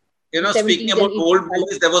them. Speaking about old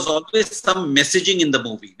movies, there was always some messaging in the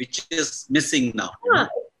movie, which is missing now.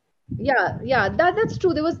 Yeah. That's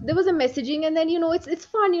true. There was a messaging, and then it's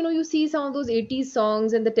fun. You see some of those 80s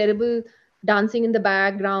songs and the terrible dancing in the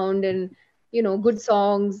background, and good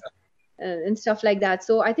songs and stuff like that.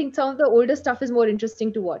 So I think some of the older stuff is more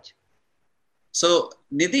interesting to watch. So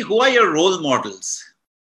Nidhi, who are your role models?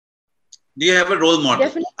 Do you have a role model?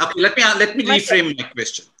 Definitely. Okay, let me reframe my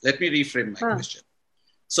question. Question.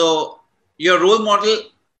 So your role model,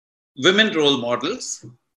 women role models,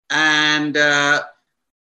 and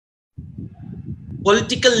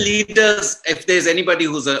political leaders. If there's anybody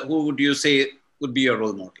who would you say would be your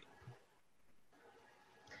role model?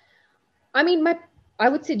 I mean, I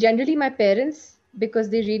would say generally my parents, because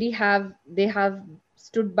they have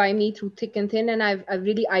stood by me through thick and thin, and I've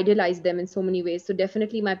really idolized them in so many ways. So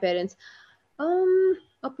definitely my parents.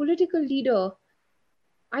 A political leader,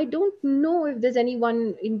 I don't know if there's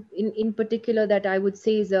anyone in particular that I would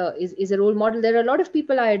say is a role model. There are a lot of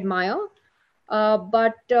people I admire,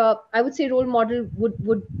 but I would say role model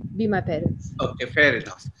would be my parents. Okay, fair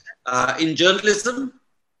enough. In journalism?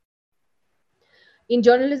 In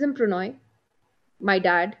journalism, Prannoy, my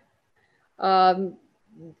dad.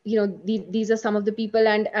 These are some of the people,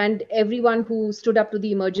 and everyone who stood up to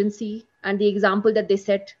the emergency, and the example that they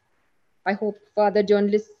set, I hope, for other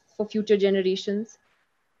journalists, for future generations.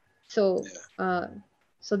 So,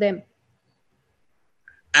 so them.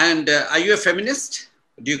 And are you a feminist?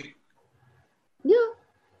 Yeah,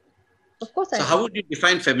 of course. So how would you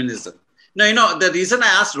define feminism? No, the reason I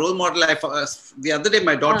asked role model, the other day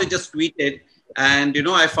my daughter just tweeted, and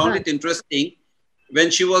I found it interesting. When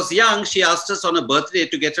she was young, she asked us on a birthday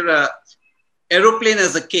to get her a aeroplane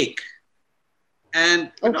as a cake.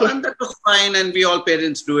 And, and that was fine. And we all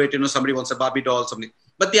parents do it. Somebody wants a Barbie doll, something.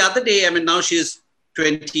 But the other day, now she's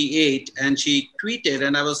 28, and she tweeted,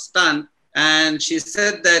 and I was stunned. And she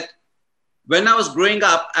said that when I was growing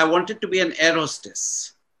up, I wanted to be an air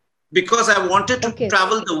hostess because I wanted to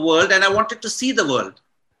travel the world and I wanted to see the world.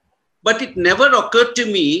 But it never occurred to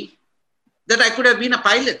me that I could have been a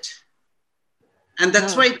pilot. And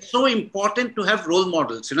that's why it's so important to have role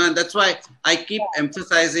models, and that's why I keep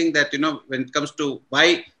emphasizing that, when it comes to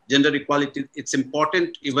why gender equality, it's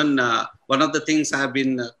important. Even one of the things I've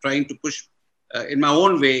been trying to push in my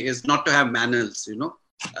own way is not to have manuals,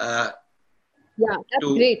 that's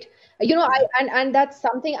great. And that's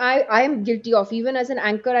something I am guilty of. Even as an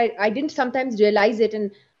anchor, I didn't sometimes realize it.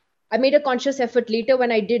 And I made a conscious effort later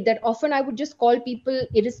when I did that. Often I would just call people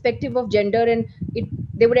irrespective of gender, and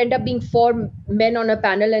they would end up being 4 men on a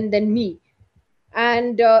panel and then me.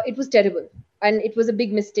 And it was terrible. And it was a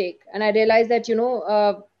big mistake. And I realized that,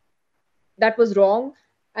 that was wrong.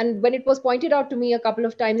 And when it was pointed out to me a couple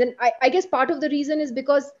of times, and I guess part of the reason is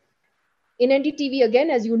because in NDTV, again,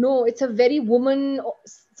 as you know, it's a very woman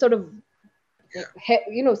sort of,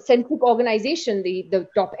 centric organization. The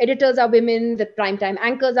top editors are women, the primetime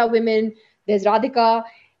anchors are women. There's Radhika,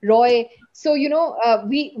 Roy. So,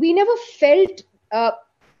 we never felt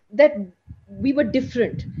that we were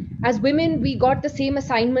different. As women, we got the same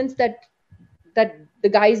assignments that the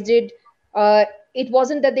guys did. It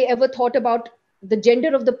wasn't that they ever thought about the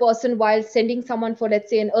gender of the person while sending someone for, let's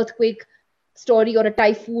say, an earthquake story or a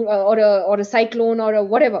typhoon or a cyclone or a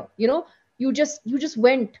whatever. You just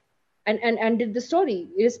went and did the story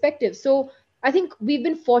irrespective. So I think we've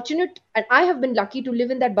been fortunate, and I have been lucky to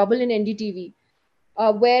live in that bubble in NDTV,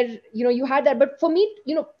 where you had that. But for me,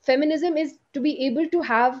 feminism is to be able to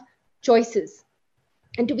have choices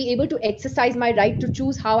and to be able to exercise my right to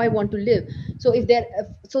choose how I want to live.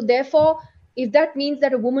 So therefore, if that means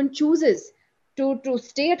that a woman chooses to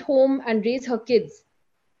stay at home and raise her kids,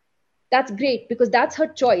 that's great, because that's her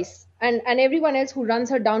choice. And everyone else who runs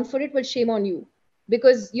her down for it, well, shame on you,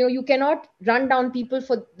 because you cannot run down people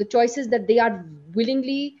for the choices that they are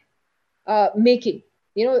willingly making.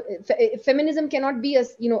 Feminism cannot be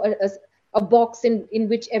a box in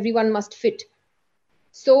which everyone must fit.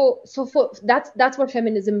 So that's what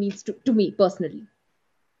feminism means to me personally.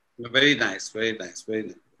 Very nice, very nice, very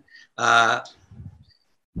nice.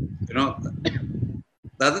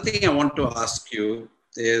 The other thing I want to ask you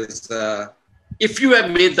is, if you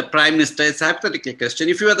have made the prime minister, it's a hypothetical question.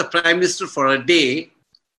 If you are the prime minister for a day,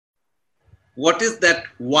 what is that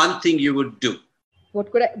one thing you would do?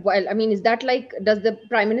 What could I? Well, I mean, is that like, does the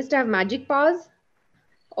prime minister have magic powers,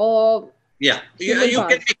 or? Yeah,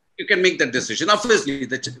 you can make that decision. Obviously,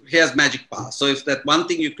 he has magic powers. So if that one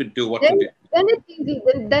thing you could do, what would it? Then it's easy.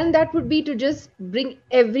 Then that would be to just bring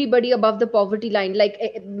everybody above the poverty line, like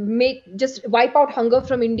just wipe out hunger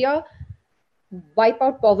from India, wipe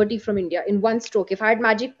out poverty from India in one stroke. If I had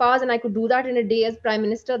magic powers and I could do that in a day as prime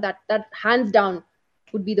minister, that hands down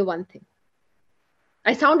would be the one thing.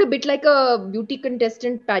 I sound a bit like a beauty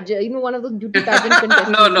contestant pageant, one of those beauty pageant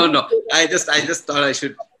contestants. No. I just thought I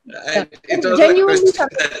should. It was genuinely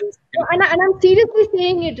and I'm seriously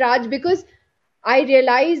saying it, Raj, because I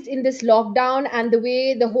realized in this lockdown and the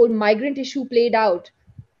way the whole migrant issue played out,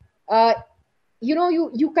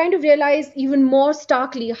 you kind of realize even more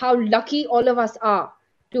starkly how lucky all of us are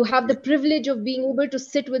to have the privilege of being able to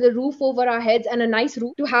sit with a roof over our heads and a nice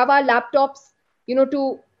roof, to have our laptops,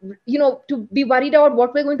 to be worried about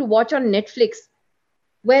what we're going to watch on Netflix.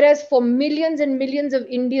 Whereas for millions and millions of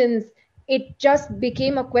Indians, it just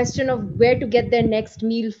became a question of where to get their next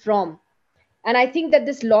meal from. And I think that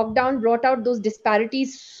this lockdown brought out those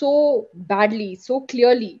disparities so badly, so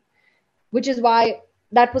clearly, which is why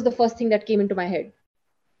that was the first thing that came into my head.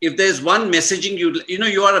 If there's one messaging,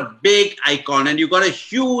 you are a big icon and you got a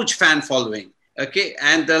huge fan following. Okay.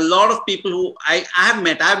 And there are a lot of people who I have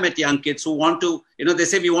met young kids who want to, they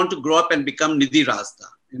say we want to grow up and become Nidhi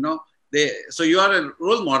Razdan, so you are a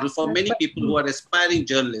role model for many people who are aspiring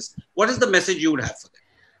journalists. What is the message you would have for them?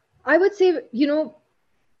 I would say,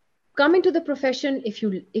 come into the profession if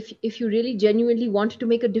you really genuinely want to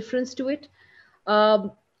make a difference to it.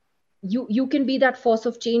 You can be that force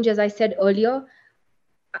of change, as I said earlier.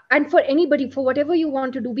 And for anybody, for whatever you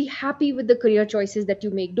want to do, be happy with the career choices that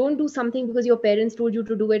you make. Don't do something because your parents told you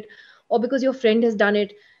to do it or because your friend has done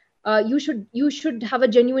it. You should have a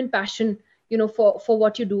genuine passion, for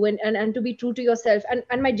what you do and to be true to yourself.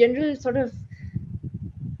 And my general sort of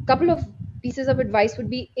couple of pieces of advice would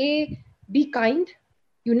be: A, be kind.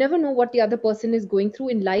 You never know what the other person is going through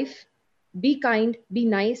in life. Be kind, be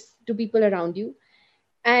nice to people around you.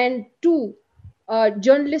 And 2,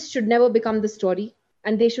 journalists should never become the story,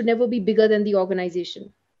 and they should never be bigger than the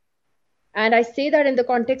organization. And I say that in the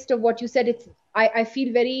context of what you said. I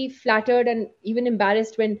feel very flattered and even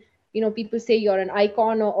embarrassed when people say you're an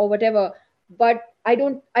icon or whatever. But I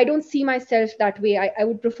don't see myself that way. I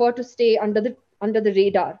would prefer to stay under the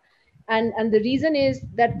radar. And the reason is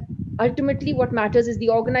that ultimately what matters is the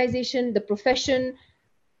organization, the profession.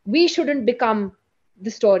 We shouldn't become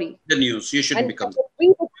the story. The news. You shouldn't become.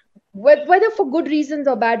 Whether for good reasons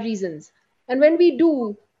or bad reasons. And when we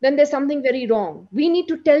do, then there's something very wrong. We need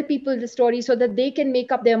to tell people the story so that they can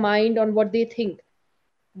make up their mind on what they think.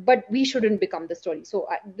 But we shouldn't become the story. So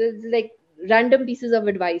there's like random pieces of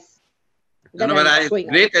advice.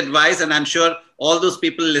 Great advice. And I'm sure all those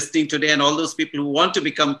people listening today and all those people who want to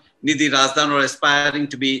become Nidhi Razdan or aspiring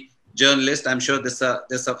to be journalists, I'm sure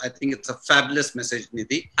I think it's a fabulous message,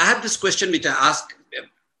 Nidhi. I have this question which I ask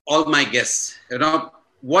all my guests,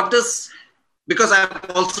 because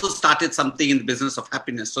I've also started something in the business of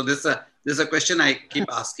happiness. So this is a question I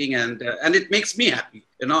keep asking and it makes me happy,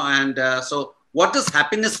 so what does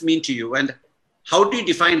happiness mean to you, and how do you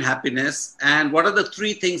define happiness, and what are the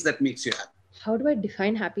 3 things that makes you happy? How do I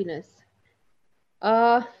define happiness?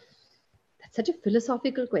 That's such a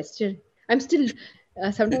philosophical question. I'm still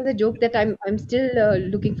Sometimes I joke that I'm still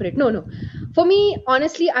looking for it. No, no. For me,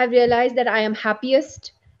 honestly, I've realized that I am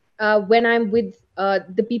happiest when I'm with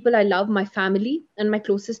the people I love, my family and my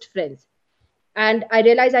closest friends. And I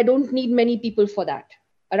realize I don't need many people for that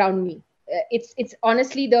around me. It's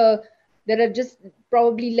honestly there are just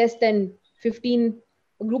probably less than 15,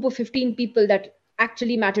 a group of 15 people that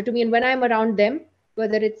actually matter to me. And when I'm around them,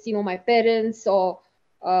 whether it's my parents or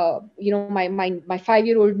my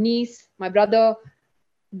 5-year-old niece, my brother,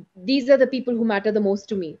 these are the people who matter the most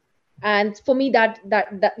to me. And for me, that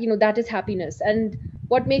is happiness. And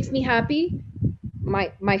what makes me happy?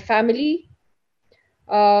 My family.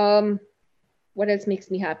 What else makes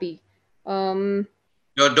me happy? Your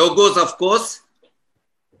doggos, of course.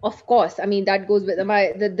 Of course, I mean that goes with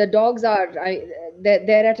the dogs are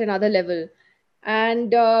they're at another level,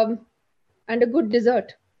 and a good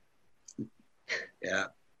dessert. Yeah.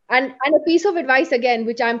 And a piece of advice again,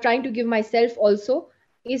 which I'm trying to give myself also,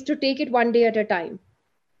 is to take it one day at a time,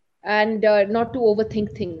 and not to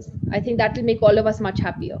overthink things. I think that will make all of us much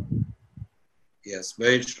happier. Yes,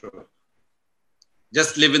 very true.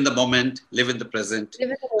 Just live in the moment, live in the present. Live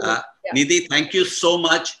in the moment. Yeah. Nidhi, thank you so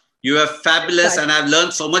much. You are fabulous, and I've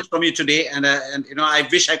learned so much from you today. And I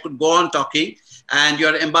wish I could go on talking. And you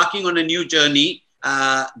are embarking on a new journey,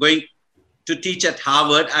 going to teach at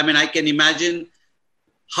Harvard. I mean, I can imagine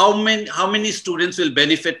how many students will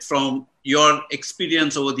benefit from your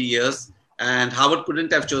experience over the years. And Harvard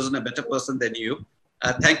couldn't have chosen a better person than you.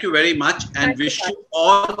 Thank you very much, and wish you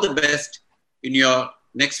all the best in your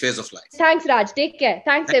next phase of life. Thanks, Raj. Take care.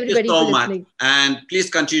 Thanks, everybody, you so for much. listening. And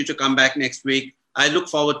please continue to come back next week. I look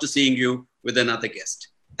forward to seeing you with another guest.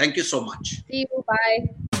 Thank you so much. See you. Bye.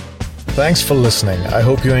 Thanks for listening. I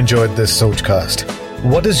hope you enjoyed this Sochcast.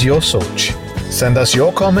 What is your Soch? Send us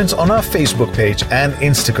your comments on our Facebook page and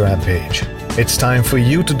Instagram page. It's time for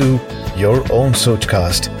you to do your own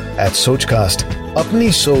Sochcast at Sochcast.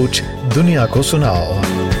 Apni Soch Duniya ko sunao.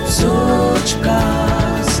 Sochcast.